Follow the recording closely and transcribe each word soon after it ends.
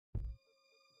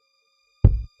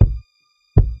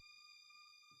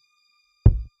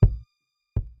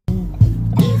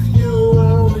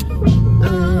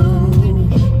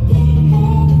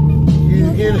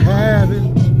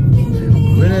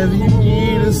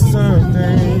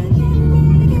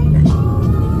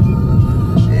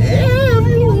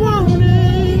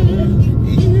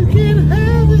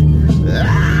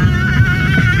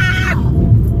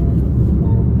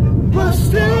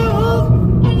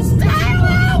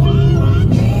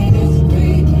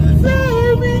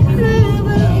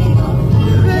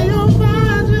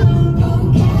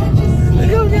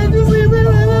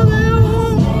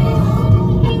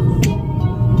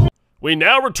We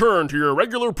now return to your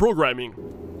regular programming.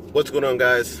 What's going on,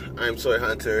 guys? I'm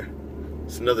toyhuntr.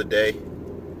 It's another day.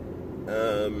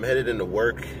 Headed into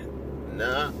work.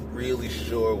 Not really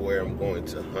sure where I'm going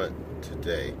to hunt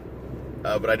today.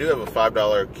 But I do have a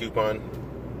 $5 coupon.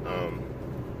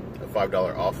 A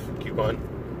 $5 off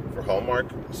coupon for Hallmark.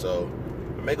 So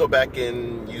I may go back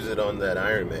and use it on that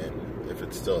Iron Man if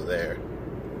it's still there.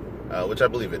 Which I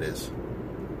believe it is.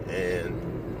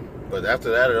 But after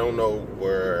that, I don't know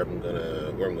where I'm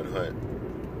gonna hunt.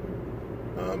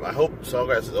 I hope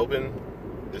Sawgrass is open.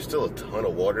 There's still a ton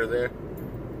of water there,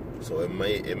 so it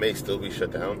may still be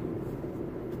shut down.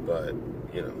 But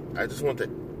you know, I just want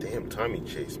that damn Tommy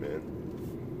chase, man.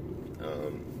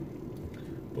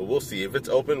 But we'll see. If it's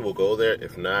open, we'll go there.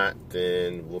 If not,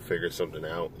 then we'll figure something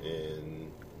out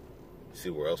and see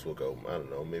where else we'll go. I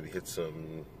don't know. Maybe hit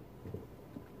some.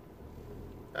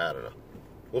 I don't know.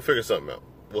 We'll figure something out.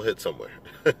 We'll hit somewhere.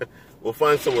 We'll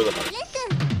find somewhere to hunt.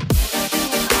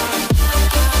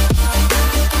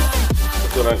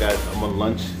 What's going on, guys? I'm on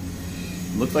lunch.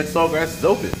 Looks like Sawgrass is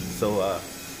open. So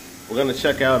we're gonna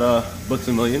check out Books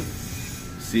A Million.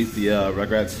 See if the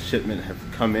Rugrats shipment have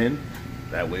come in.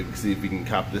 That way we can see if we can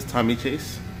cop this Tommy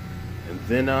chase. And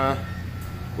then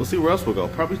we'll see where else we'll go.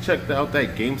 Probably check out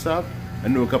that GameStop. I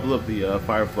knew a couple of the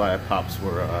Firefly Pops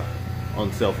were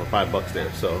on sale for $5 there.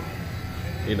 So,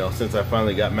 you know, since I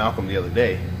finally got Malcolm the other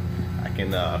day, I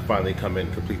can finally come in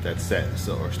and complete that set.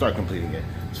 So, or start completing it.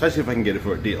 Especially if I can get it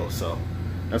for a deal. So,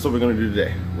 that's what we're gonna do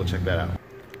today. We'll check that out.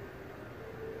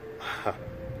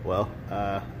 Well,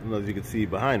 I don't know if you can see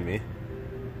behind me,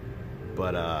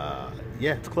 but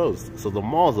yeah, it's closed. So the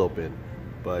mall's open,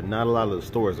 but not a lot of the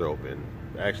stores are open.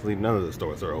 Actually, none of the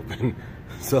stores are open.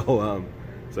 So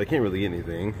I can't really get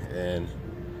anything, and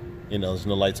you know, there's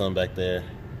no lights on back there,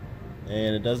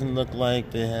 and it doesn't look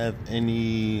like they have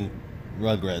any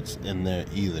Rugrats in there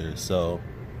either. So,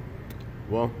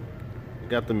 well, we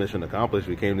got the mission accomplished.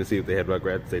 We came to see if they had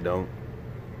Rugrats. They don't.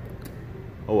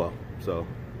 Oh well. So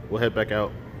we'll head back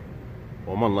out.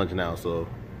 Well, I'm on lunch now, so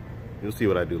you'll see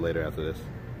what I do later after this.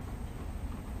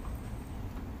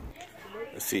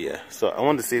 Let's see, yeah. So I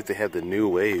wanted to see if they had the new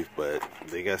wave, but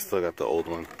they guys still got the old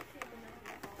one.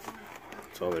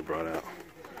 That's all they brought out.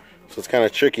 So it's kind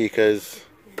of tricky because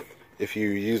if you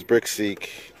use BrickSeek,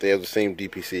 they have the same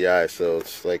DPCI, so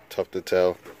it's like tough to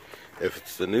tell if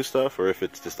it's the new stuff or if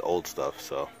it's just the old stuff.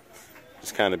 So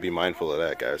just kind of be mindful of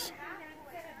that, guys.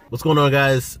 What's going on,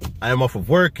 guys? I am off of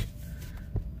work.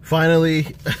 Finally.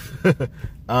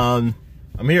 I'm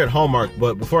here at Hallmark,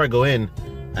 but before I go in,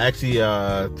 I actually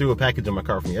threw a package in my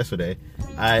car from yesterday.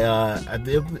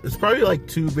 It's probably like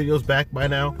 2 videos back by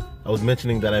now. I was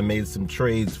mentioning that I made some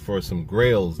trades for some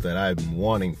grails that I've been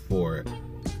wanting for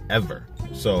ever.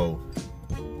 So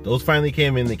those finally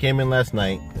came in. They came in last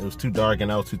night. It was too dark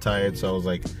and I was too tired, so I was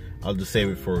like, I'll just save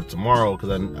it for tomorrow because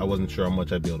I wasn't sure how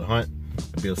much I'd be able to hunt.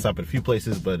 I'd be able to stop at a few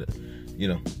places, but you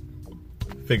know,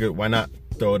 figured why not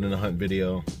throw it in a hunt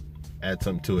video, add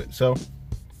something to it. So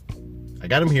I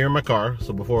got them here in my car.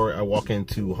 So before I walk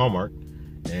into Hallmark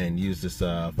and use this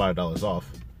 $5 off,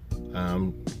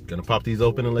 I'm gonna pop these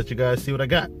open and let you guys see what I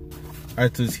got. All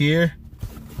right, so it's here.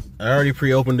 I already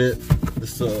pre-opened it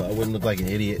just so I wouldn't look like an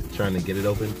idiot trying to get it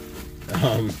open.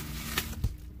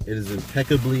 It is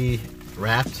impeccably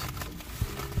wrapped.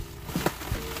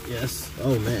 Yes.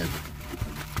 Oh man,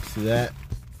 see that?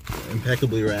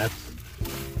 Impeccably wrapped.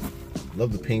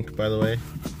 Love the pink, by the way.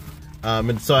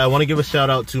 And so I want to give a shout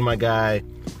out to my guy,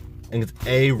 and it's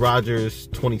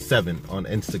A.Rogers27 on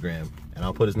Instagram, and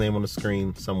I'll put his name on the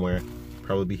screen somewhere,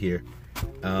 probably be here.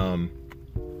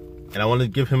 And I want to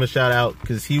give him a shout out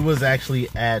because he was actually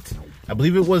at, I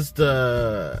believe it was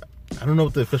I don't know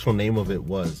what the official name of it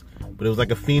was, but it was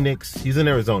like a Phoenix. He's in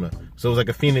Arizona, so it was like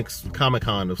a Phoenix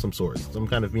Comic-Con of some sort, some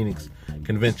kind of Phoenix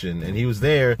convention, and he was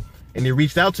there, and he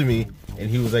reached out to me, and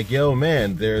he was like, "Yo,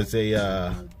 man, there's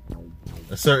a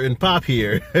certain pop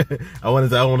here." I don't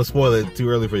want to spoil it too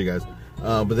early for you guys,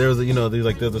 but there's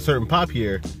a certain pop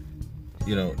here.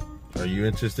 You know, are you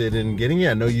interested in getting it?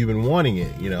 I know you've been wanting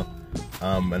it. You know,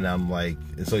 and I'm like,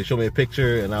 and so he showed me a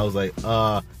picture, and I was like,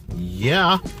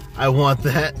 yeah, I want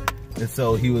that. And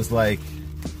so he was like,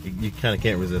 you kind of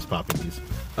can't resist popping these.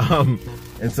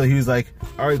 And so he was like,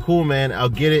 all right, cool, man, I'll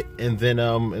get it, and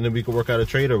then we could work out a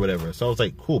trade or whatever. So I was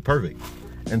like, cool, perfect.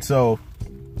 And so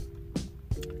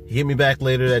he hit me back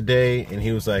later that day, and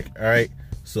he was like, all right,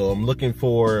 so I'm looking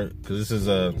for, because this is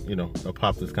a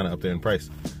pop that's kind of up there in price.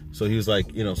 So he was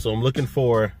like, so I'm looking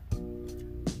for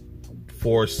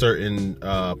certain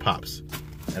pops.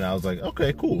 And I was like,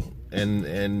 okay, cool.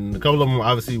 And a couple of them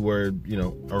obviously were,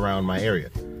 around my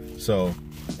area. So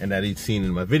and that he'd seen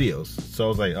in my videos. So I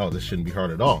was like, oh, this shouldn't be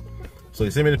hard at all. So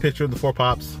he sent me the picture of the 4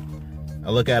 pops. I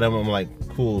look at him, I'm like,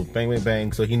 cool, bang, bang,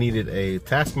 bang. So he needed a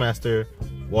Taskmaster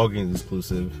Walgreens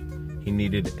exclusive. He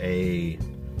needed a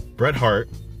Bret Hart,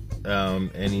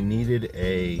 and he needed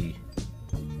a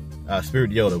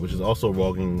Spirit Yoda, which is also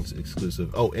Walgreens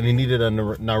exclusive. Oh, and he needed a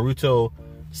Naruto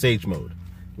Sage Mode,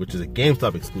 which is a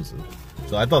GameStop exclusive.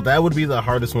 So I thought that would be the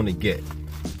hardest one to get.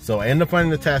 So I ended up finding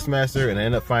the Taskmaster, and I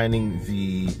ended up finding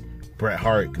the Bret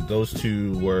Hart. Those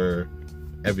two were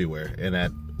everywhere and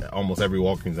at almost every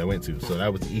Walgreens I went to, so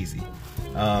that was easy.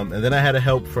 And then I had a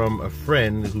help from a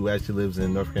friend who actually lives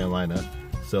in North Carolina,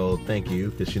 so thank you,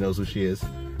 because she knows who she is.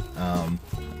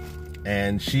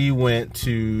 And she went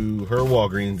to her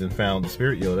Walgreens and found the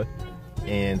Spirit Yoda,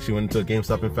 and she went into a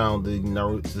GameStop and found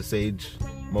the Sage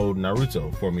Mode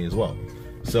Naruto for me as well.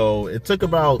 So it took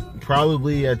about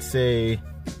probably say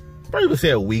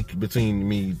a week between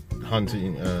me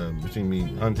hunting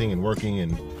and working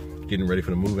and getting ready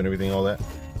for the move and everything, all that,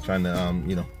 trying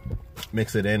to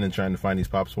mix it in and trying to find these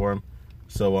pops for him.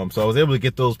 So I was able to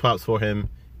get those pops for him,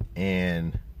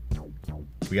 and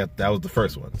that was the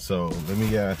first one. So let me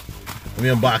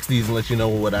unbox these and let you know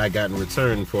what I got in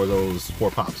return for those 4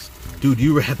 pops. Dude,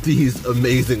 you wrapped these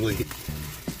amazingly.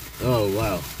 Oh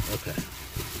wow. Okay.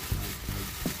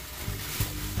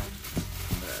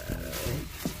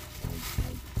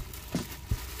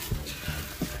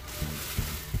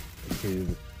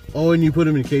 Oh, and you put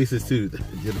them in cases too.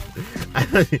 You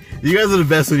guys are the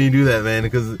best when you do that, man,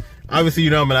 because obviously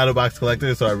I'm an out-of-box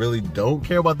collector, so I really don't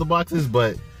care about the boxes,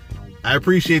 but I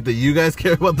appreciate that you guys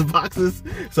care about the boxes,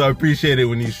 so I appreciate it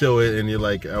when you show it and you're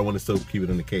like, I want to still keep it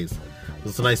in the case. So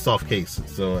it's a nice soft case,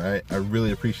 so I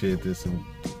really appreciate this. And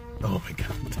oh my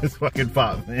god, this fucking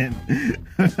pop, man.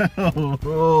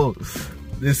 Oh.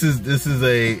 This is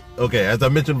okay, as I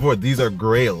mentioned before, these are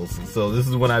grails. So this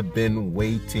is what I've been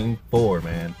waiting for,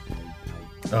 man.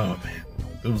 Oh man.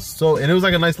 It was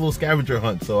like a nice little scavenger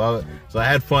hunt. So I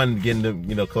had fun getting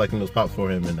to, collecting those pops for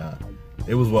him, and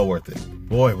it was well worth it.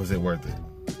 Boy, was it worth it.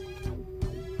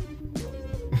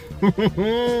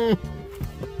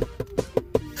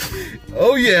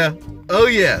 Oh yeah. Oh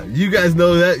yeah. You guys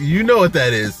know that. You know what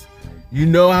that is. You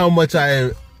know how much I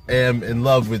am in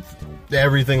love with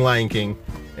everything Lion King.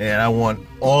 And I want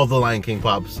all the Lion King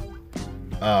pops,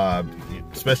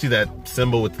 especially that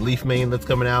Simba with the leaf mane that's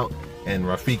coming out, and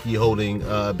Rafiki holding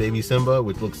baby Simba,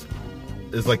 which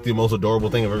is like the most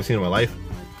adorable thing I've ever seen in my life.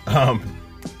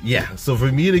 Yeah. So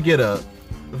for me to get a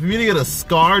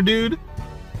Scar, dude,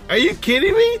 are you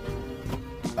kidding me?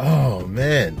 Oh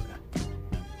man.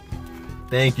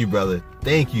 Thank you, brother.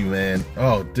 Thank you, man.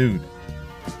 Oh, dude.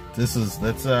 Let's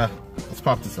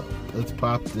pop this up. Let's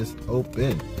pop this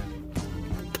open.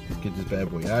 Get this bad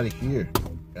boy out of here.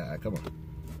 Come on.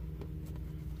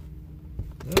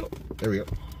 Oh, there we go.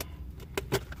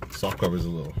 Soft cover's a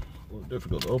little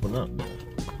difficult to open up.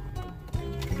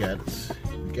 We got it.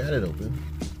 We got it open.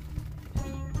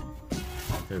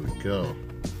 There we go.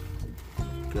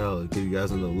 Let's give you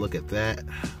guys another look at that.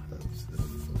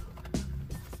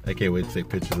 I can't wait to take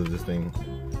pictures of this thing.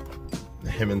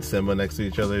 Him and Simba next to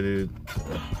each other, dude.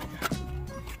 Oh my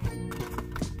god.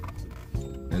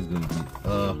 It's gonna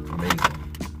be amazing.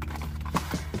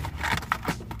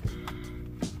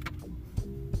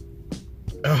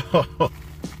 Oh,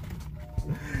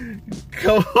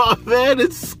 come on, man!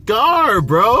 It's Scar,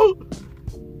 bro.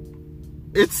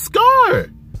 It's Scar.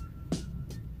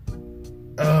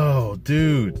 Oh,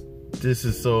 dude, this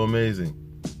is so amazing.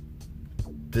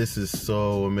 This is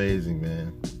so amazing,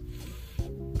 man.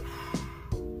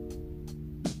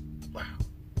 Wow.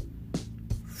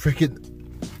 Freaking.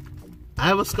 I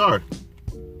have a Scar.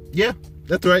 Yeah,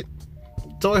 that's right.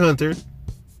 Toy Hunter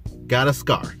got a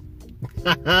Scar.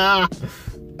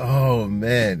 Oh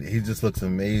man, he just looks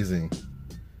amazing.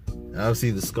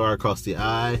 Obviously the scar across the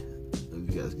eye. You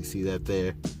guys can see that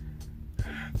there.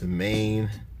 The mane.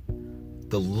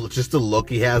 Just the look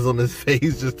he has on his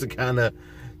face, just the kind of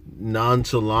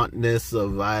nonchalantness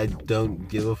of I don't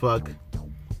give a fuck.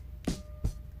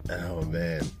 Oh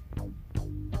man,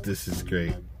 this is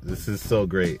great. This is so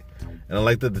great. And I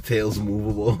like that the tail's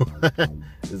movable.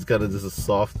 It's kind of just a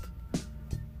soft.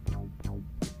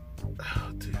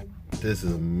 Oh, dude, this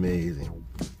is amazing.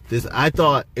 I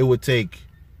thought it would take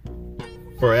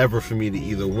forever for me to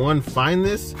either one, find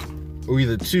this, or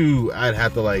either two, I'd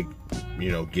have to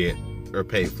get or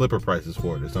pay flipper prices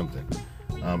for it or something.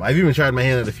 I've even tried my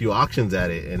hand at a few auctions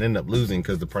at it and ended up losing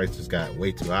because the price just got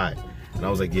way too high. And I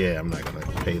was like, yeah, I'm not gonna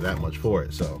pay that much for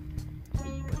it. So,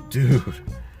 but dude,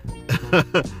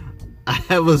 I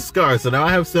have a Scar. So now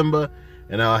I have Simba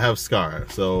and now I have Scar.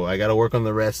 So I gotta work on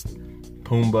the rest.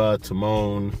 Pumbaa,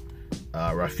 Timon,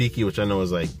 Rafiki, which I know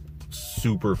is like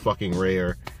super fucking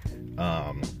rare.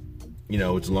 You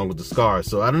know, which along with the Scar.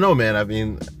 So I don't know, man. I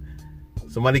mean,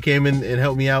 somebody came in and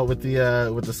helped me out with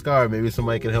the Scar. Maybe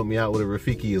somebody can help me out with a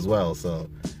Rafiki as well. So,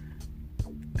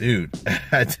 dude,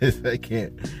 I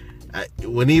can't.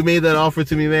 When he made that offer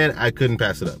to me, man, I couldn't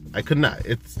pass it up. I could not.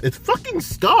 It's fucking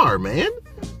Scar, man.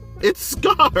 It's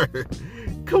Scar.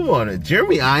 Come on,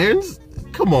 Jeremy Irons.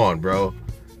 Come on, bro.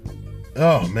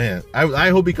 Oh man, I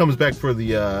hope he comes back for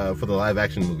the live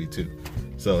action movie too.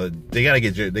 So they got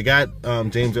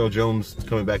James Earl Jones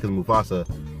coming back as Mufasa.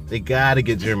 They gotta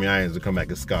get Jeremy Irons to come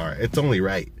back as Scar. It's only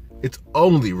right. It's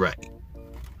only right.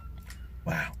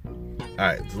 Wow. All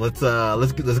right, so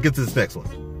let's get to this next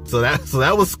one. So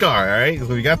that was Scar. All right, so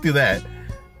we got through that.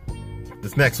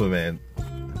 This next one, man.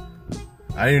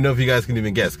 I don't even know if you guys can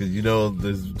even guess, because you know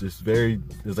there's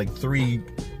like 3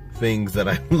 things that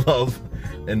I love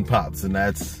in Pops, and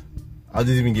that's, I'll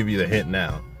just even give you the hint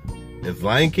now. It's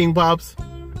Lion King Pops,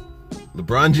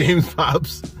 LeBron James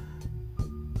Pops,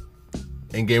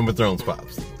 and Game of Thrones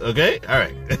Pops. Okay?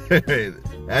 Alright.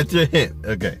 That's your hint.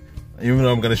 Okay. Even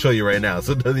though I'm gonna show you right now,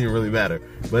 so it doesn't even really matter.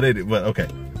 But okay.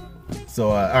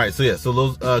 So alright, so yeah, so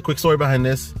those quick story behind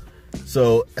this.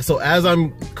 So as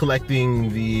I'm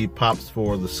collecting the Pops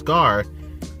for the Scar,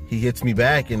 he hits me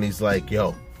back and he's like,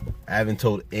 yo, I haven't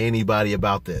told anybody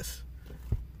about this,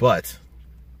 but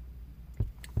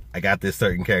I got this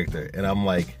certain character. And I'm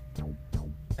like,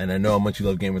 and I know how much you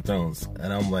love Game of Thrones.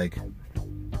 And I'm like,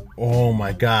 oh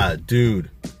my God, dude,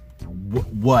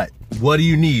 what do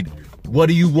you need? What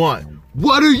do you want?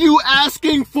 What are you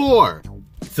asking for?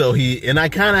 So and I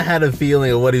kind of had a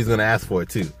feeling of what he's going to ask for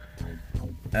too.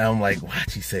 And I'm like,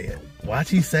 watch he say it. Watch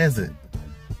he says it.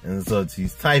 And so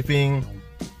he's typing,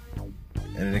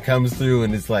 and then it comes through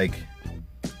and it's like,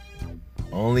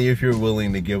 only if you're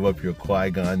willing to give up your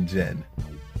Qui-Gon Jinn.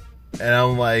 And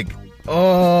I'm like,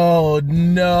 oh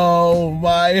no,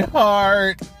 my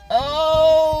heart.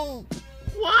 Oh,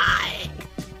 why?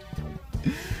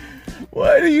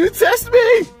 Why do you test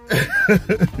me?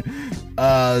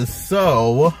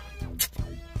 So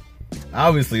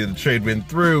obviously the trade went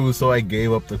through, so I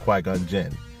gave up the Qui-Gon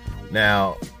Jinn.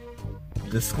 Now,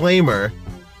 disclaimer,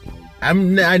 I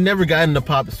never got into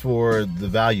Pops for the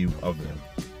value of them,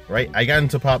 right? I got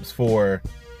into Pops for,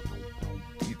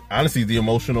 honestly, the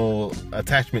emotional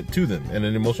attachment to them, and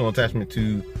an emotional attachment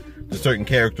to the certain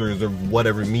characters of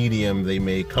whatever medium they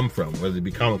may come from, whether it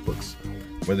be comic books,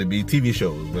 whether it be TV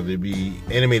shows, whether it be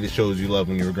animated shows you loved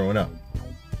when you were growing up.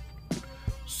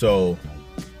 So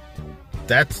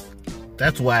that's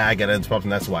why I got into Pops,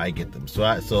 and that's why I get them.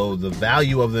 So the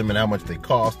value of them and how much they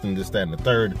cost and this, that, and the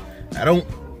third, I don't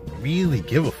really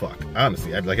give a fuck,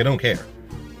 honestly. I don't care.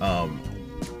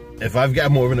 If I've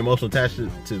got more of an emotional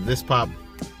attachment to this Pop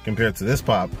compared to this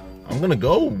Pop, I'm gonna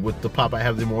go with the Pop I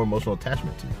have the more emotional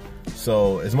attachment to.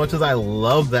 So as much as I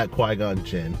love that Qui-Gon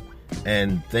Jinn,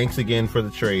 and thanks again for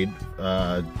the trade,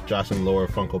 Josh and Laura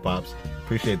Funko Pops,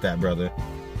 appreciate that, brother.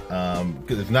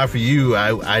 Because if not for you,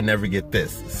 I never get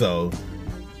this. So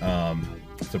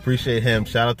appreciate him.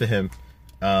 Shout out to him.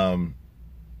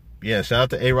 Yeah, shout out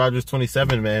to A Rogers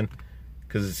 27, man,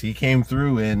 because he came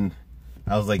through and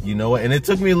I was like, you know what? And it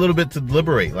took me a little bit to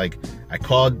deliberate. Like I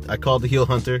called the heel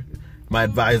hunter, my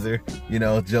advisor, you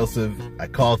know, Joseph. I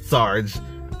called Sarge,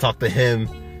 talked to him.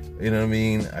 You know what I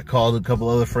mean? I called a couple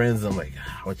other friends. I'm like,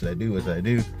 what should I do? What should I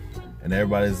do? And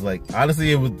everybody's like,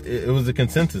 honestly, it was a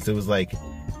consensus. It was like,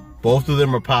 both of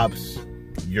them are Pops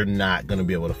you're not gonna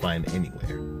be able to find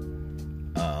anywhere.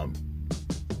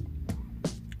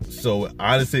 So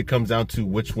honestly, it comes down to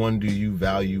which one do you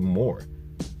value more,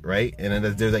 right? And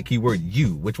then there's that key word,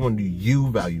 you. Which one do you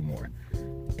value more?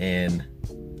 And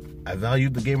I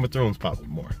valued the Game of Thrones Pop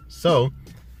more. So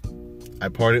I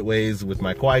parted ways with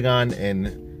my Qui-Gon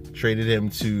and traded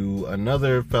him to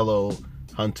another fellow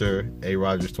hunter, A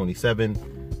Rogers 27,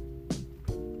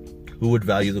 who would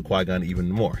value the Qui-Gon even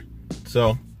more.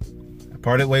 So I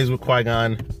parted ways with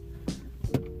Qui-Gon,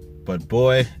 but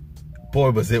boy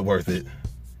was it worth it.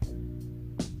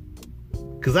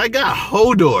 Cause I got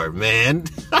Hodor, man.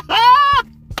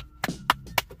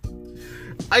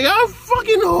 I got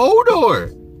fucking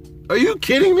Hodor. Are you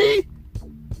kidding me?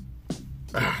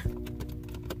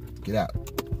 Get out.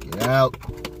 Get out.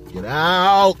 Get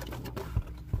out.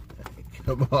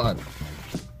 Come on.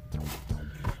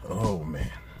 Oh, man.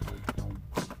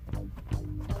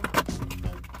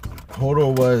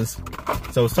 Hodor was...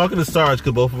 So I was talking to Sarge,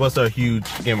 because both of us are huge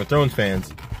Game of Thrones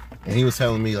fans. And he was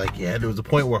telling me, like, yeah, there was a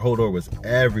point where Hodor was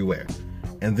everywhere.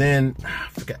 And then, I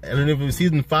don't know if it was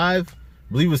season 5. I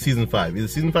believe it was season 5. Either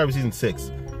season 5 or season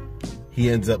 6. he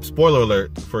ends up, spoiler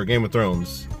alert for Game of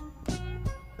Thrones,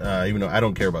 even though I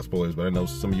don't care about spoilers, but I know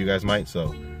some of you guys might,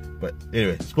 so, but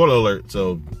anyway, spoiler alert,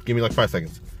 so give me like 5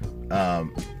 seconds.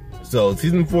 So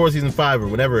season 4, season 5, or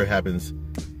whenever it happens,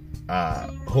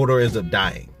 Hodor ends up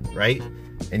dying, right?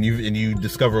 And you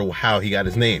discover how he got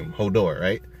his name, Hodor,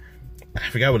 right? I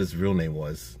forgot what his real name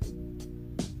was.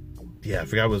 Yeah, I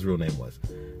forgot what his real name was.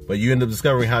 But you end up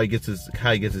discovering how he gets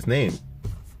his name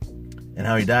and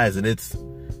how he dies, and it's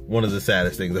one of the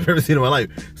saddest things I've ever seen in my life.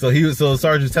 So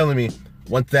Sarge was telling me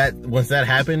once that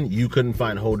happened, you couldn't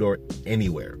find Hodor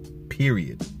anywhere.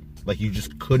 Period. Like, you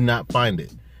just could not find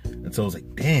it. And so I was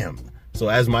like, damn. So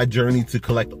as my journey to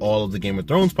collect all of the Game of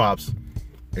Thrones pops,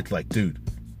 it's like, dude,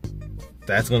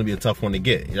 that's going to be a tough one to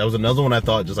get. That was another one I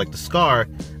thought, just like the Scar,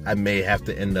 I may have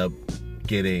to end up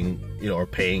getting, you know, or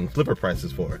paying flipper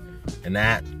prices for. And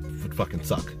that would fucking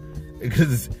suck.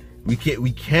 Because we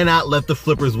cannot let the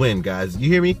flippers win, guys. You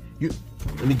hear me?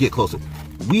 Let me get closer.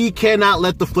 We cannot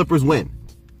let the flippers win.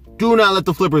 Do not let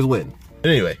the flippers win.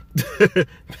 Anyway,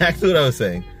 back to what I was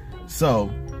saying.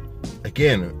 So,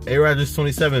 again,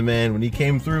 A-Rogers27, man, when he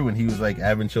came through and he was like, I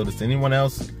haven't showed this to anyone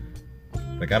else.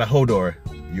 I got a Hodor.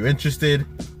 You're interested?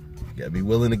 You gotta be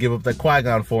willing to give up that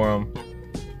Qui-Gon for him.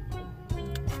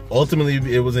 Ultimately,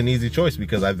 it was an easy choice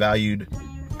because I valued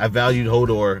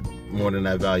Hodor more than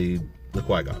I valued the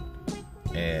Qui-Gon.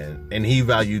 And he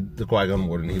valued the Qui-Gon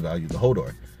more than he valued the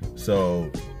Hodor.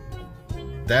 So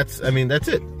that's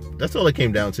it. That's all it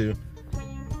came down to.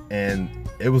 And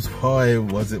it was, boy,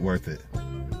 was it worth it.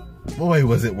 Boy,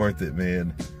 was it worth it,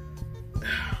 man.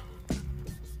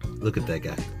 Look at that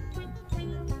guy.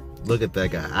 Look at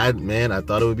that guy. I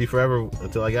thought it would be forever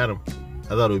until I got him.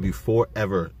 I thought it would be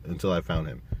forever until I found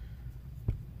him.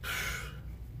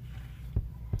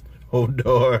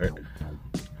 Hodor.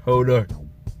 Hodor.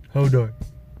 Hodor.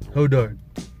 Hodor.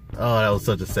 Oh, that was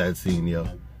such a sad scene, yo.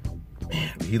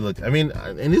 Man, he looked,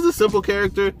 and he's a simple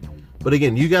character, but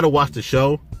again, you gotta watch the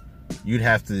show. You'd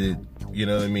have to, you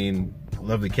know what I mean,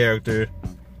 love the character.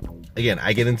 Again,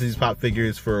 I get into these pop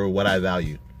figures for what I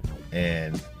value,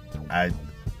 and I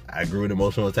grew an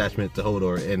emotional attachment to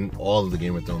Hodor and all of the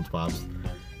Game of Thrones pops,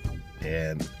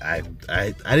 and I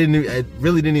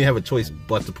really didn't even have a choice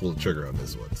but to pull the trigger on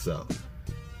this one. So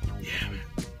yeah,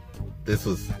 man, this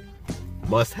was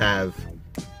must have,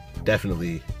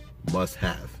 definitely must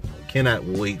have. Cannot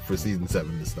wait for season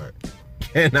 7 to start.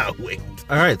 Cannot wait.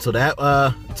 All right, so that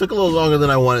took a little longer than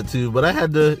I wanted to, but I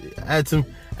had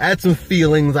some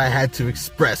feelings I had to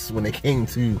express when it came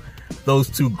to those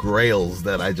 2 grails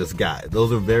that I just got.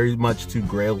 Those are very much 2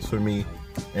 grails for me,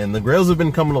 and the grails have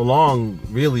been coming along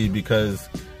really because,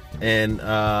 and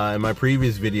in my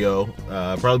previous video,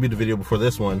 probably the video before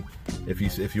this one,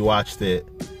 if you watched it,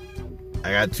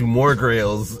 I got 2 more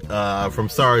grails from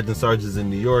Sarge, and Sarge is in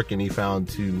New York, and he found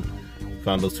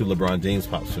those 2 LeBron James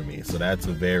pops for me. So that's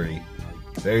a very,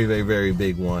 very, very, very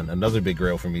big one. Another big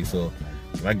grail for me. So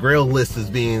my grail list is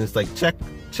it's like check,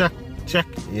 check, check.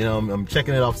 You know, I'm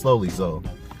checking it off slowly. So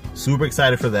super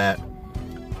excited for that.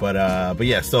 But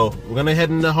yeah, so we're gonna head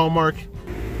into Hallmark.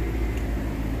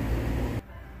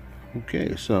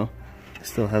 Okay, so I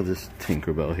still have this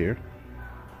Tinkerbell here.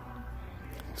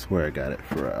 I swear I got it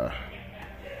for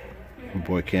my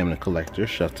boy Cam the Collector.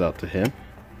 Shouts out to him.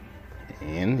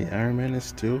 And the Iron Man is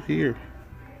still here.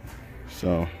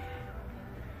 So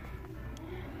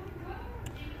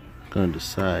I'm gonna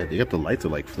decide. They got the lights are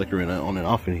like flickering on and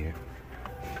off in here.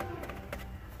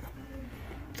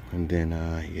 And then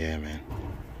yeah, man,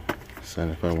 decide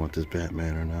if I want this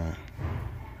Batman or not.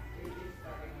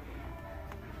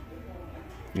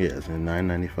 Yeah, it's in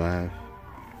 $9.95.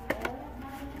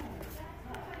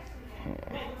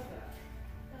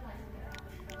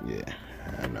 Yeah,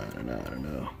 I don't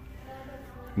know.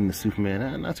 And the Superman,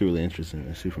 I'm not too really interested in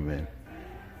the Superman.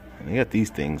 And they got these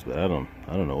things, but I don't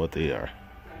know what they are.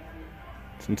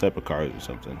 Some type of cars or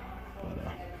something. But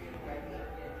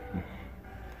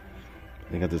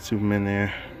they got the Superman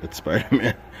there. That's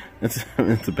Spider-Man. It's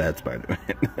a bad Spider-Man.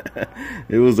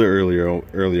 It was an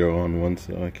earlier on one,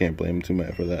 so I can't blame him too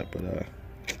much for that. But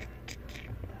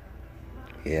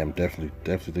yeah, I'm definitely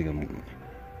thinking.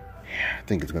 Yeah, I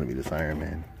think it's gonna be this Iron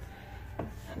Man.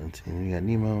 And then we got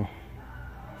Nemo.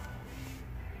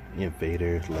 You have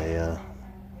Vader, Leia,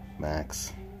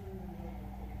 Max,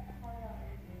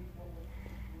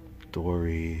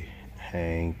 Dory,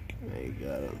 Hank. You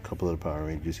got a couple of the Power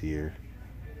Rangers here.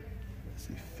 Let's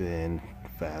see, Finn,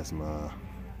 Phasma,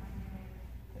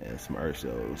 and some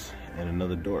Ursos, and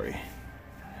another Dory.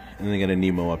 And then they got a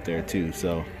Nemo up there too.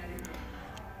 So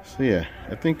yeah,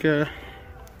 I think I'll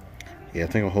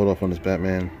hold off on this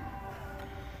Batman.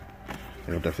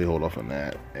 I'll definitely hold off on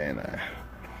that, and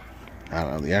I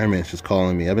don't know, the Iron Man's just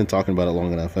calling me. I've been talking about it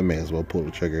long enough. I may as well pull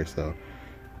the trigger, so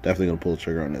definitely gonna pull the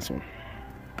trigger on this one.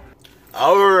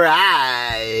 Alright!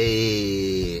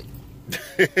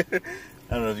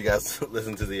 I don't know if you guys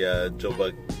listen to the Joe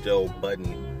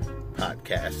Budden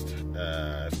podcast.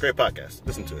 It's a great podcast.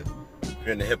 Listen to it. If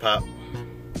you're into hip hop,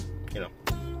 you know,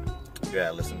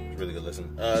 yeah, listen. It's a really good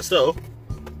listen. So,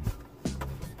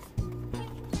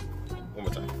 one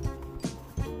more time.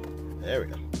 There we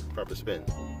go. Proper spin.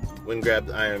 Wind grabbed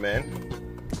the Iron Man.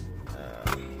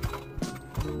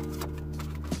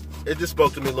 It just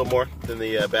spoke to me a little more than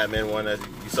the Batman one. As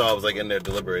you saw, I was like in there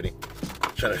deliberating,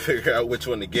 trying to figure out which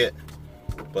one to get.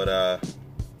 But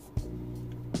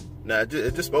nah, it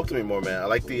just spoke to me more, man. I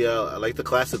like the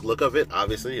classic look of it.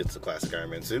 Obviously, it's a classic Iron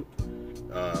Man suit.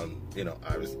 You know,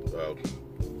 I was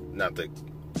not the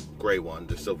gray one,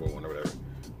 the silver one or whatever,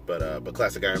 but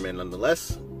classic Iron Man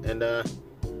nonetheless. And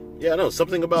yeah, no,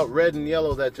 something about red and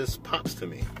yellow that just pops to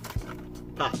me.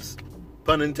 Pops,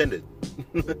 pun intended.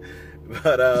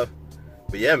 but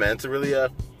yeah, man, it's a really oh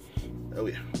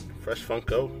yeah, fresh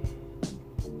Funko.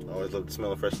 Always love the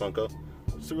smell of fresh Funko.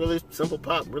 It's a really simple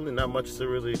pop. Really not much to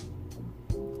really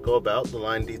go about. The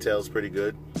line detail is pretty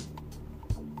good.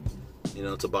 You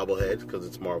know, it's a bobblehead because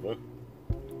it's Marvel.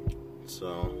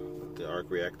 So the arc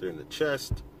reactor in the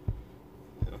chest.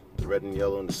 You know, the red and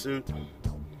yellow in the suit.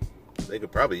 They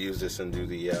could probably use this and do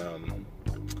the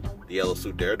yellow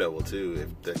suit Daredevil too,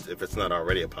 if it's not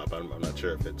already a pop. I'm not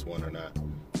sure if it's one or not,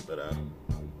 but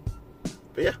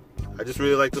yeah, I just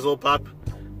really like this little pop.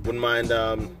 Wouldn't mind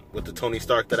with the Tony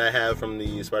Stark that I have from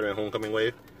the Spider-Man Homecoming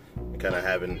wave, kind of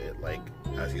having it like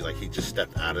as he just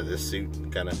stepped out of this suit,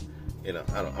 and kind of, you know,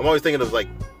 I don't know. I'm always thinking of like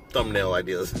thumbnail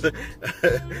ideas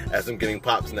as I'm getting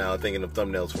pops now, thinking of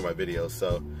thumbnails for my videos.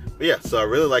 So, but yeah, so I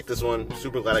really like this one.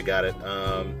 Super glad I got it.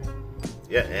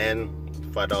 Yeah, and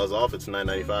 $5 off. It's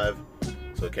 $9.95.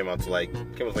 So it came out to like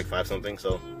 5 something.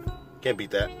 So can't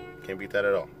beat that. Can't beat that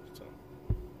at all. So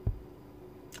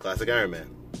classic Iron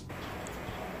Man.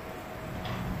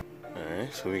 All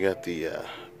right, so we got the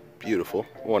beautiful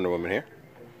Wonder Woman here.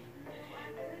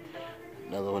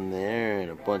 Another one there,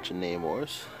 and a bunch of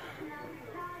Namors.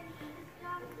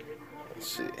 Let's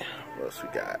see what else we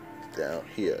got down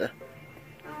here.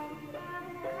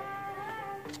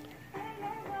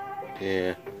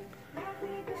 Yeah,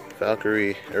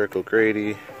 Valkyrie, Eric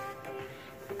O'Grady,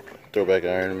 throwback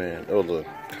Iron Man. Oh, the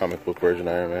comic book version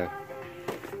Iron Man.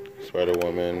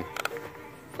 Spider-Woman,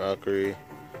 Valkyrie,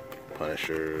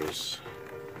 Punishers,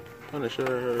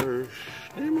 Namor,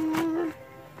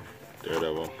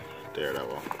 Daredevil.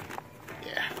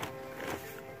 Yeah,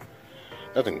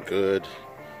 nothing good.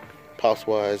 Pops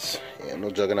wise, yeah,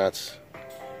 no Juggernauts,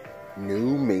 no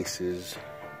Maces,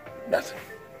 nothing.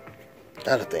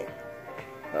 Not a thing.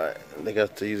 Alright, I think I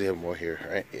usually have more here,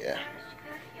 right? Yeah.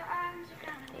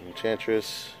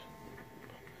 Enchantress,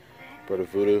 Brother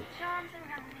Voodoo,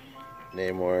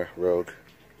 Namor, Rogue.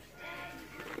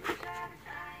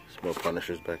 Some more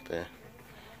Punishers back there.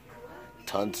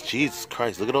 Tons. Jesus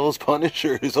Christ, look at all those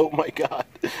Punishers. Oh my god.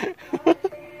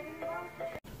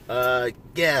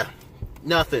 Yeah,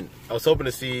 nothing. I was hoping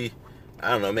to see,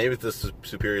 I don't know, maybe the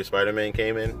Superior Spider-Man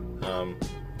came in.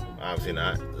 Obviously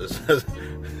not.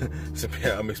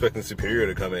 I'm expecting Superior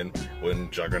to come in when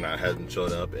Juggernaut hasn't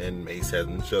showed up and Mace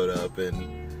hasn't showed up, and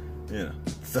you know,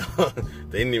 so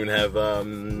they didn't even have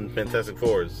Fantastic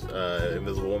Four's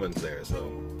Invisible Woman's there.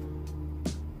 So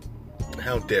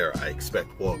how dare I expect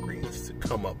Walgreens to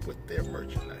come up with their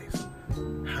merchandise?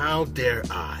 How dare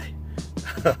I?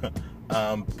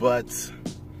 But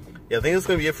yeah, I think that's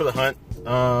gonna be it for the hunt.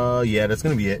 Yeah, that's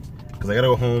gonna be it, because I gotta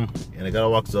go home and I gotta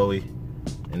walk Zoe.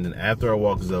 And then after I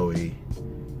walk Zoe,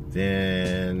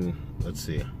 then, let's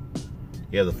see.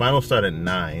 Yeah, the finals start at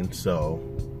 9, so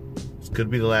this could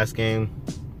be the last game.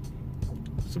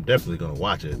 So I'm definitely going to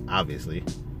watch it, obviously.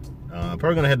 I'm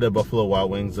probably going to head to Buffalo Wild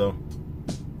Wings, though.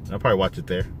 I'll probably watch it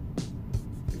there.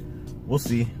 We'll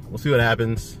see. We'll see what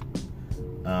happens.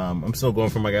 I'm still going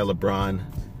for my guy LeBron.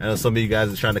 I know some of you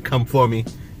guys are trying to come for me.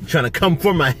 You're trying to come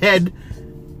for my head.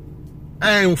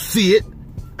 I don't see it.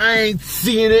 I ain't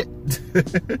seeing it.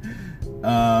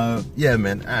 Yeah,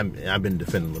 man, I've been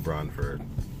defending LeBron for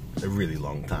a really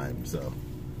long time, so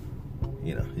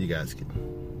you know, you guys can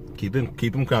keep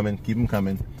him coming.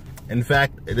 In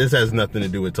fact, this has nothing to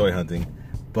do with toy hunting,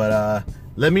 but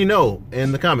let me know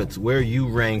in the comments where you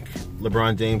rank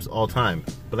LeBron James all time.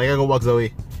 But I gotta go walk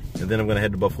Zoe, and then I'm gonna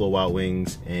head to Buffalo Wild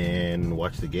Wings and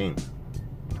watch the game.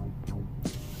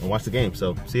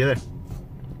 So see you there.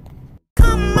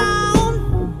 Come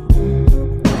on,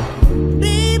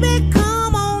 baby,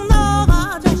 come on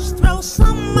over, just throw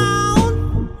some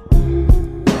on.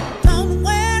 Don't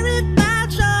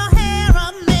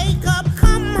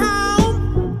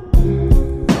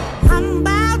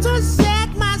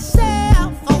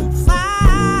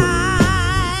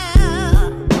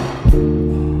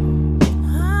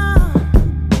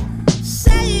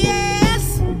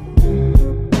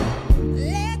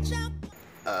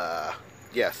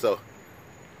so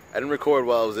I didn't record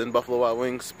while I was in Buffalo Wild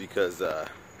Wings because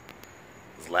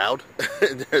it's loud.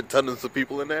 There are tons of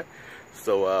people in there.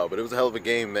 So, but it was a hell of a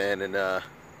game, man. And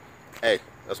hey,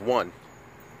 that's one.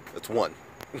 That's one.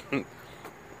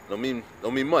 don't mean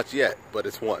much yet, but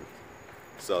it's one.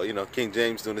 So, you know, King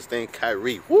James doing his thing.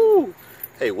 Kyrie, woo!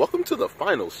 Hey, welcome to the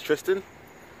finals, Tristan.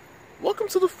 Welcome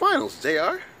to the finals,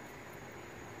 JR.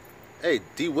 Hey,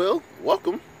 D Will,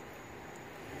 welcome.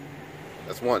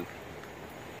 That's one.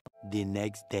 The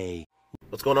next day.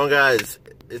 What's going on, guys?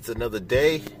 It's another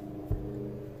day,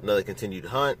 another continued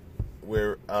hunt.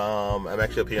 Where I'm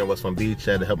actually up here in West Palm Beach.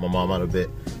 I had to help my mom out a bit.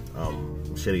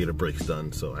 She had to get her brakes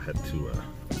done, so I had to.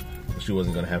 She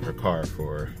wasn't gonna have her car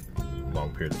for a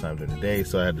long period of time during the day,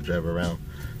 so I had to drive her around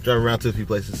to a few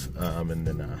places, and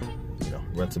then you know,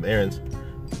 run some errands.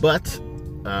 But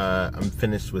I'm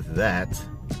finished with that.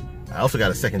 I also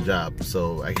got a second job,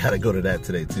 so I gotta go to that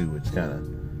today too, which kind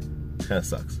of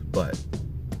sucks. But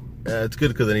it's good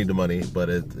because I need the money. But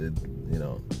it you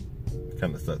know,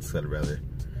 kind of sucks. I'd rather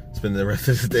spend the rest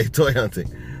of the day toy hunting.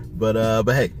 But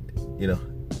hey, you know,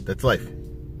 that's life.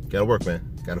 Gotta work,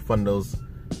 man. Gotta fund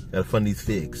these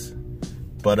figs.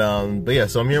 But yeah,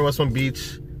 so I'm here in West Palm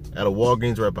Beach at a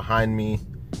Walgreens right behind me.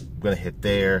 I'm gonna hit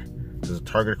there. There's a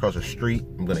Target across the street.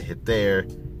 I'm gonna hit there.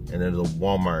 And then there's a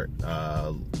Walmart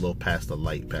a little past the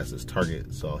light, past this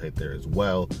Target, so I'll hit there as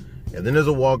well. And then there's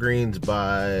a Walgreens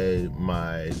by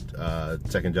my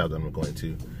second job that I'm going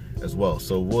to as well.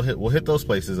 So we'll hit those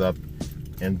places up,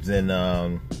 and then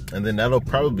that'll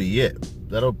probably be it.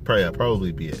 That'll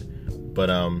probably be it.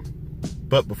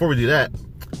 But before we do that,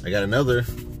 I got another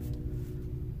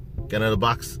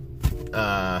box,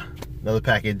 another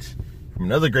package from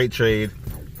another great trade.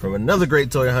 From another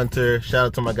great toy hunter. Shout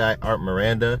out to my guy Art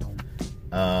Miranda.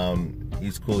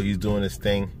 He's cool. He's doing his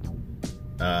thing.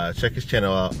 Check his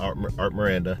channel out, Art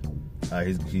Miranda.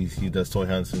 He does toy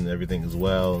hunts and everything as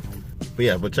well. But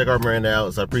yeah, check Art Miranda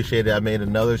out. So I appreciate it. I made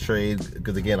another trade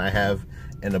because again, I have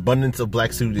an abundance of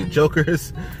black suited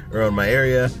jokers around my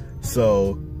area.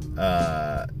 So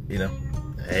you know,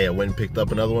 hey, I went and picked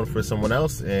up another one for someone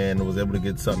else and was able to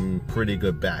get something pretty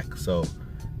good back. So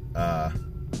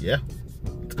yeah.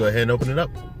 Let's go ahead and open it up.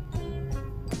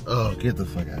 Oh, get the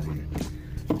fuck out of here.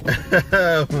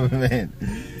 Oh, man.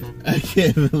 I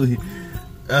can't believe.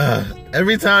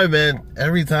 Every time, man.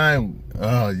 Every time.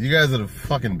 Oh, you guys are the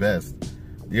fucking best.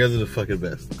 You guys are the fucking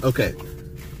best. Okay.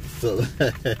 So,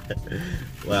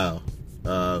 wow.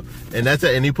 And that's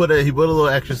it. And he put a little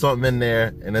extra something in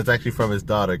there. And that's actually from his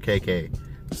daughter, KK.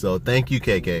 So, thank you,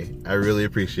 KK. I really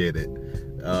appreciate it.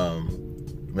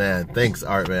 Man, thanks,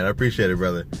 Art, man. I appreciate it,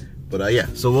 brother. But yeah,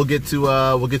 so we'll get to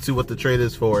what the trade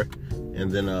is for, and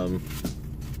then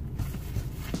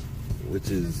which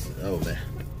is, oh man,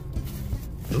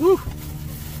 woo.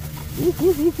 Woo,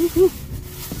 woo, woo, woo, woo.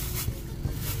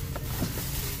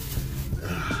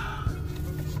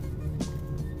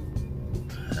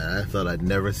 I thought I'd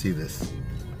never see this.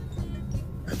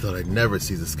 I thought I'd never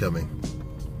see this coming.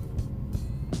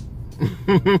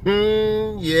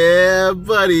 Yeah,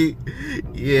 buddy.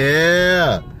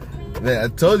 Yeah. Man, I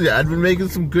told you, I've been making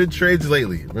some good trades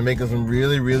lately. I've been making some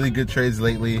really, really good trades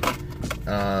lately.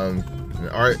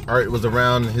 Art was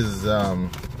around his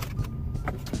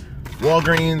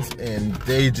Walgreens, and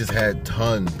they just had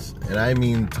tons, and I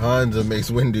mean tons of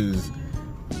Mace Windows.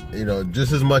 You know,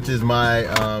 just as much as my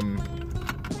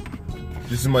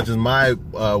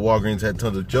Walgreens had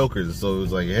tons of Jokers. So it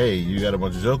was like, hey, you got a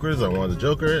bunch of Jokers? I want a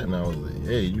Joker. And I was like,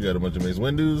 hey, you got a bunch of Mace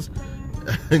Windows?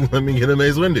 Let me get a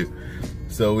Mace Windu.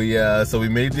 So we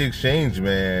made the exchange,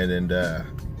 man, and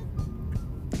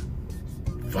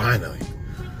finally,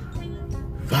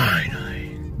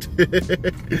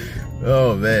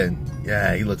 oh man,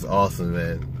 yeah, he looks awesome,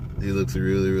 man. He looks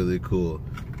really, really cool.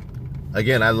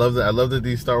 Again, I love that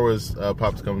these Star Wars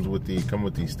pops come with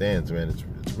these stands, man. It's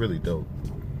really dope.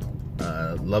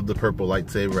 Love the purple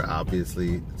lightsaber,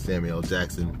 obviously. Samuel L.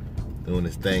 Jackson doing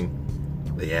his thing.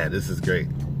 But yeah, this is great.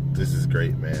 This is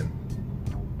great, man.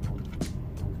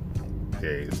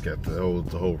 Okay, it's got the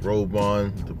whole robe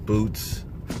on, the boots,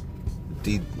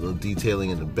 little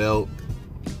detailing in the belt.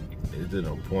 It's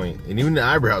on point, and even the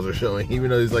eyebrows are showing.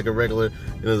 Even though he's like a regular,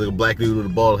 you know, like a black dude with a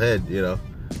bald head. You know,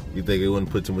 you think they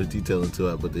wouldn't put too much detail into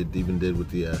it, but they even did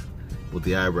with the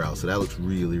eyebrows. So that looks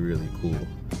really, really cool.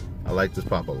 I like this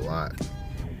pop a lot.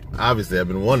 Obviously, I've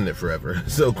been wanting it forever,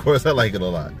 so of course I like it a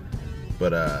lot.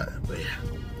 But yeah.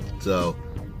 So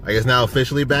I guess now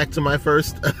officially back to my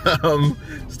first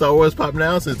Star Wars pop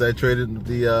now, since I traded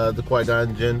the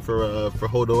Qui-Gon Jinn for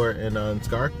Hodor and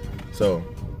Scar. So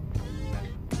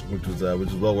which was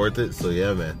well worth it. So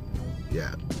yeah, man.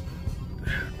 Yeah.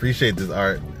 Appreciate this,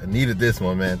 Art. I needed this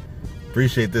one, man.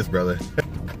 Appreciate this, brother.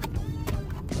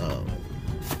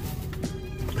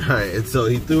 Alright, and so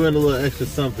he threw in a little extra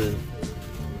something.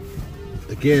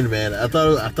 Again, man, I thought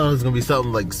it was gonna be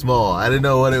something like small. I didn't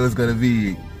know what it was gonna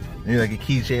be. Maybe like a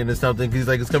keychain or something. He's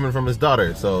like, it's coming from his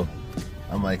daughter. So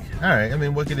I'm like, all right. I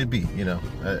mean, what could it be? You know,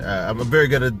 I'm very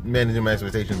good at managing my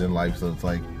expectations in life. So it's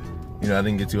like, you know, I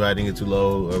didn't get too high, I didn't get too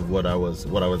low of what I was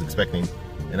expecting.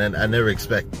 And I never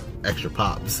expect extra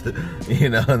pops, you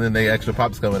know. And then the extra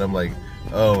pops come, and I'm like,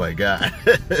 oh my god.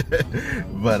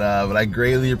 but I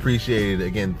greatly appreciate it.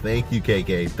 Again, thank you,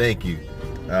 KK. Thank you,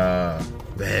 man.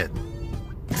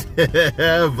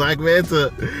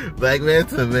 Black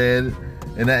Manta, man.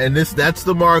 And that's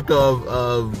the mark of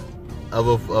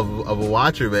a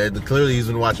watcher, man. Clearly, he's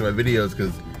been watching my videos,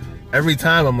 because every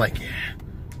time I'm like, yeah,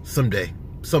 someday,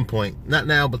 some point, not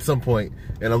now, but some point.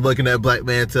 And I'm looking at Black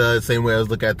Manta the same way I was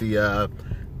looking at the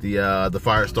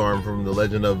Firestorm from the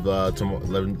Legends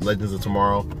of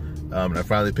Tomorrow. And I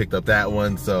finally picked up that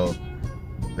one. So,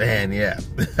 man, yeah,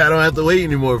 I don't have to wait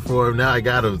anymore for him. Now I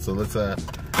got him. So let's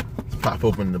pop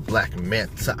open the Black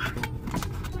Manta.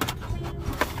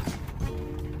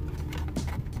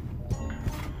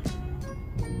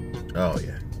 Oh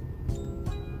yeah.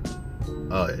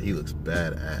 Oh yeah, he looks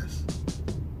badass.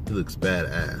 He looks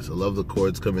badass. I love the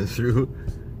cords coming through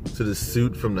to the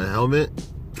suit from the helmet.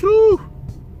 Woo!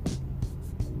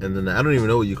 And then I don't even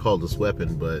know what you call this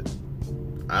weapon, but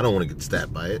I don't want to get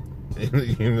stabbed by it.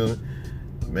 You know,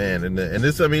 man. And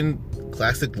this, I mean,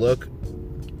 classic look,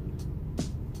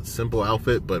 simple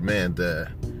outfit, but man, the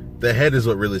head is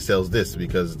what really sells this,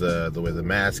 because the way the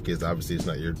mask is, obviously it's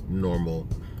not your normal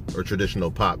or traditional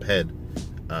pop head.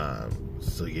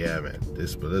 So yeah, man,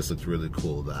 this looks really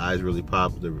cool. The eyes really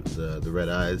pop, the red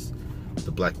eyes,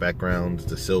 the black background,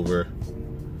 the silver,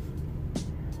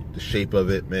 the shape of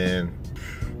it, man.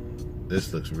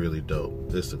 This looks really dope.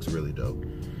 This looks really dope.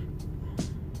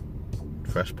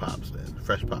 Fresh pops, man.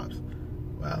 Fresh pops.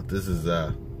 Wow, this is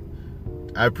I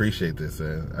appreciate this,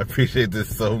 man. I appreciate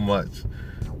this so much.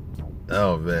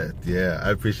 Oh man, yeah,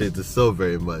 I appreciate this so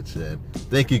very much, man.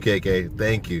 Thank you, KK.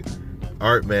 Thank you.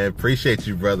 Art, man, appreciate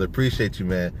you, brother. Appreciate you,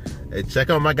 man. Hey, check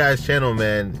out my guy's channel,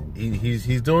 man.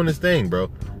 He's doing his thing,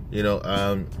 bro. You know,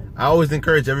 I always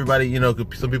encourage everybody. You know,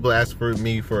 some people ask for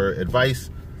me for advice,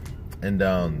 and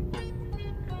I'm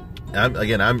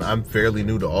fairly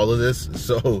new to all of this,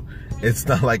 so it's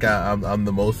not like I'm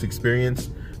the most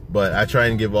experienced, but I try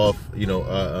and give off, you know,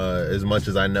 as much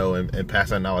as I know, and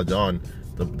pass that knowledge on.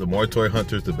 The more toy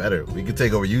hunters, the better. We can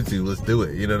take over YouTube. Let's do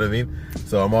it. You know what I mean?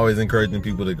 So I'm always encouraging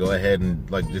people to go ahead and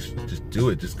like just do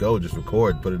it. Just go. Just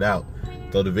record. Put it out.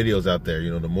 Throw the videos out there.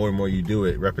 You know, the more and more you do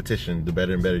it, repetition, the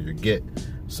better and better you get.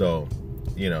 So,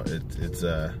 you know, it's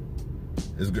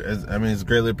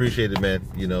greatly appreciated, man.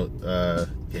 You know,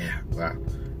 yeah. Wow.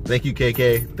 Thank you,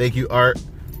 KK. Thank you, Art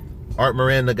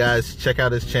Miranda, guys. Check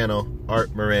out his channel,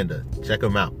 Art Miranda. Check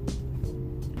him out.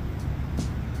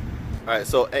 Alright,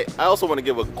 so hey, I also want to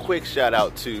give a quick shout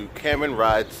out to Cameron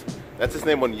Rides. That's his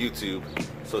name on YouTube.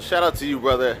 So shout out to you,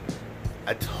 brother.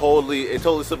 It totally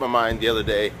slipped my mind the other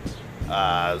day. It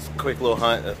was a quick little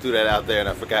hunt. I threw that out there and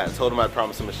I forgot. I told him I'd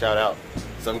promise him a shout out.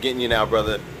 So I'm getting you now,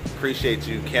 brother. Appreciate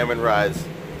you. Cameron Rides.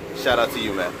 Shout out to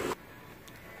you, man.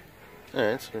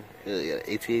 Alright, so we got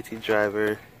an AT-AT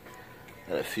driver.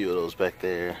 Got a few of those back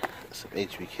there. Some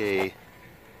HBK.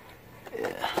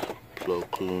 Yeah. Flo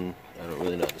Clune. I don't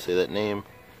really know how to say that name.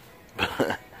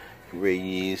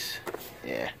 Ray's,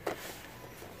 yeah.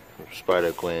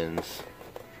 Spider Gwens.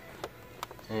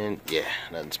 And yeah,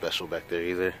 nothing special back there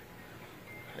either.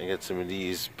 I got some of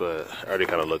these, but I already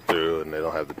kind of looked through and they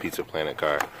don't have the Pizza Planet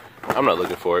car. I'm not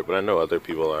looking for it, but I know other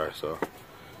people are, so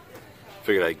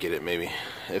figured I'd get it maybe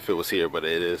if it was here, but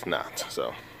it is not.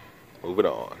 So moving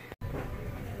on.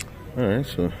 Alright,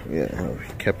 so yeah,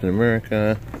 Captain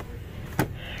America.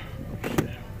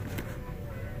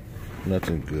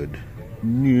 Nothing good.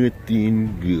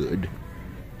 Nothing good.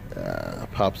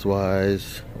 Pops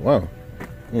wise. Wow.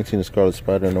 I ain't seen a Scarlet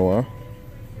Spider in a while.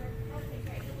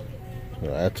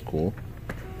 So that's cool.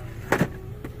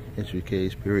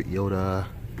 HBK, Spirit Yoda.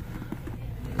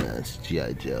 That's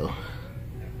G.I. Joe.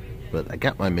 But I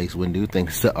got my Mace Windu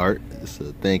thanks to Art.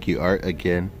 So thank you, Art,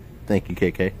 again. Thank you,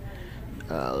 KK.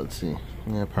 Let's see.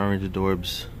 Yeah, Power Ranger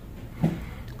Dorbs.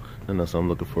 I know, so I'm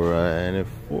looking for any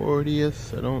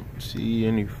 40th. I don't see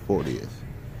any 40th.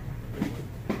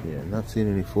 Yeah, not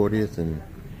seeing any 40th, and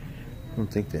I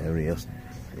don't think they have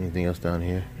anything else down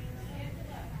here.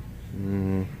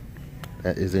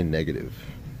 That is a negative.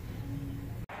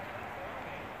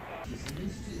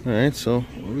 Alright, so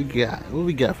what we got? What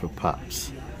we got for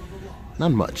pops?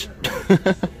 not much.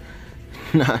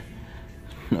 not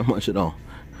much at all.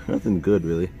 Nothing good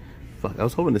really. Fuck, I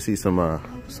was hoping to see some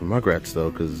Rugrats though,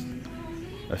 because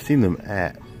I've seen them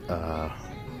at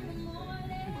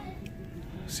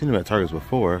Targets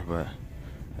before, but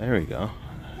there we go.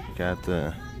 Got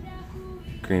the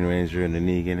Green Ranger and the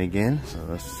Negan again, so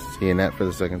let's seeing that for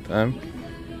the second time.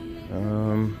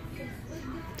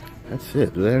 That's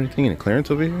it. Do they have anything in clearance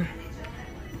over here?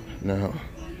 No.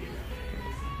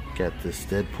 Got this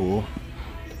Deadpool.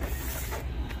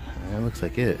 That looks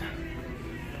like it.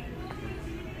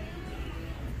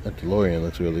 That DeLorean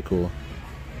looks really cool.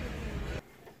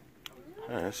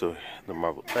 Alright, so the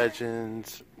Marvel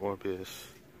Legends, Morbius.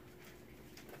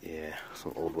 Yeah,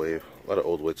 some old wave. A lot of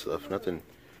old wave stuff. Nothing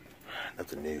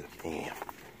new. Damn.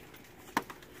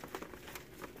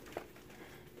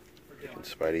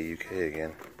 Spidey UK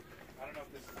again.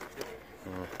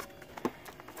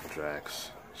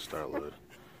 Drax, Star-Lord.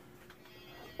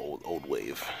 Old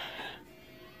wave.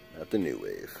 Not the new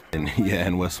wave. And yeah,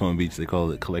 in West Palm Beach they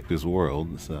call it Collector's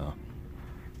World, so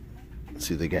let's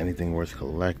see if they got anything worth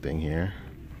collecting here.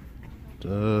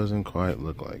 Doesn't quite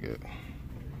look like it.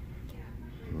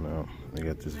 No, they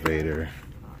got this Vader.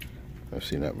 I've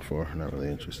seen that before. Not really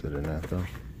interested in that though.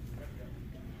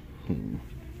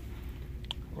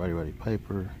 Roddy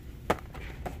Piper.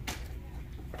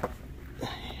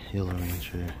 Yellow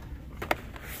Ranger.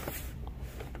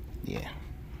 Yeah.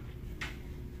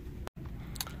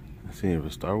 See, for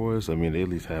Star Wars, I mean, they at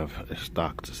least have a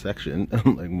stocked section,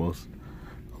 unlike most.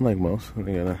 They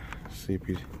got a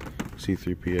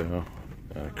C-3PO,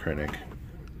 Krennic.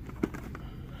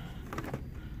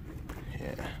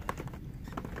 Yeah.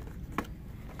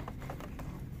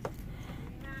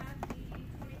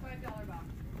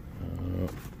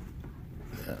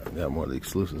 Got more of the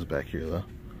exclusives back here though,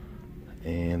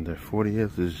 and their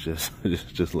 40th is just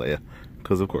Leia,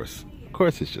 because of course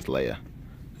it's just Leia.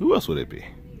 Who else would it be?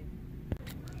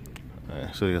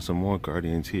 So you got some more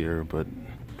Guardians here, but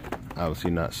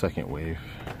obviously not second wave,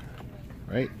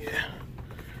 right? Yeah,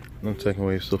 not second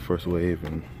wave, still first wave,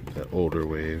 and that older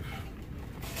wave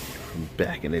from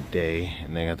back in the day.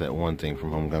 And they got that one thing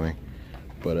from Homecoming.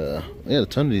 But yeah, a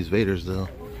ton of these Vaders though.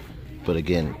 But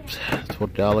again,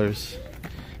 $12.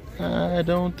 I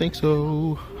don't think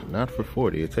so. Not for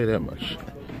 40. I'll tell you that much.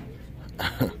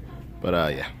 But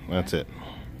yeah, that's it.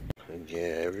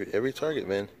 Yeah, every Target,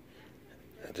 man.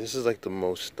 This is like the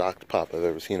most stocked pop I've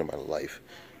ever seen in my life.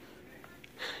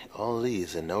 All of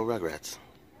these and no Rugrats.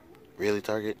 Really,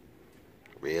 Target?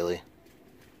 Really?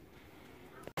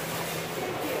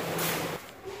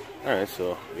 Alright,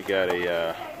 so we got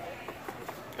a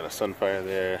Sunfire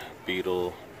there,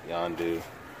 Beetle, Yondu,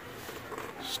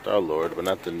 Star-Lord, but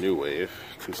not the new wave.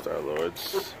 2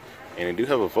 Star-Lords. And they do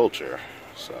have a Vulture,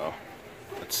 so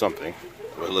that's something.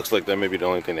 But it looks like that may be the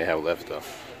only thing they have left though.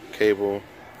 Cable.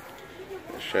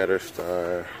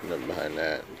 Shatterstar, and then behind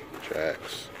that,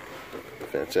 Drax,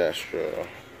 Fantastra.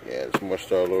 Yeah, there's more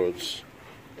Star-Lords,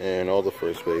 and all the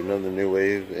first wave, none of the new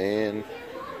wave, and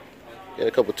got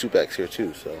a couple 2-packs here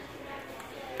too, so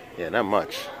yeah, not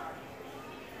much.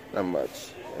 And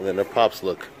then their pops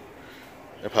look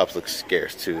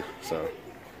scarce too, so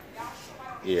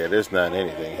yeah, there's not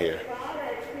anything here.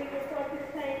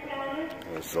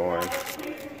 There's Zorn.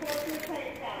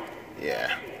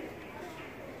 Yeah.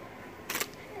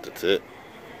 That's it.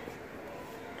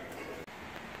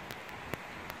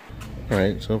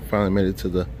 Alright, so finally made it to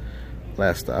the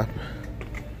last stop.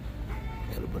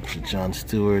 Got a bunch of Jon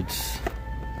Stewarts,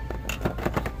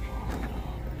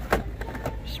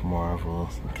 Marvel,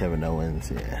 Kevin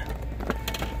Owens, yeah.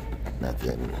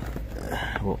 Nothing.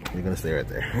 Well, you're gonna stay right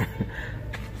there.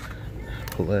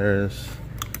 Polaris.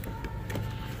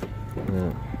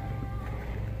 Yeah.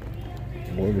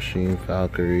 War Machine,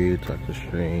 Valkyrie, Doctor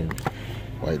Strange,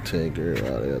 White Tiger.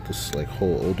 Wow, they got this like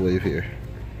whole old wave here.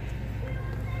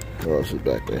 What else is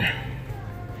back there?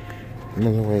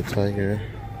 Another White Tiger.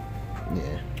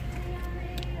 Yeah.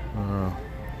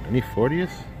 Any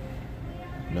 40s?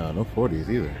 No, no 40s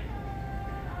either.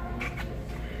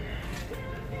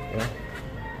 Yeah.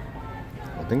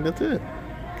 I think that's it.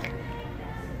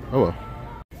 Oh well.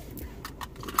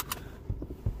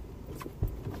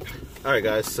 Alright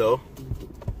guys, so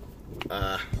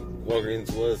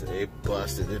Walgreens was a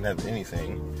bust. It didn't have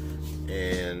anything,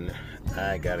 and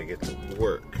I gotta get to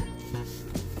work.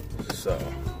 So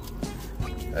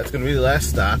that's gonna be the last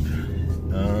stop.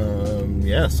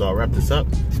 Yeah, so I'll wrap this up.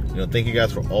 Thank you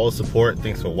guys for all the support.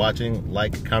 Thanks for watching.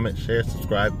 Like, comment, share,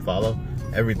 subscribe, follow,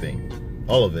 everything,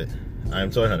 all of it. I am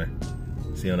Toy Hunter.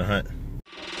 See you on the hunt.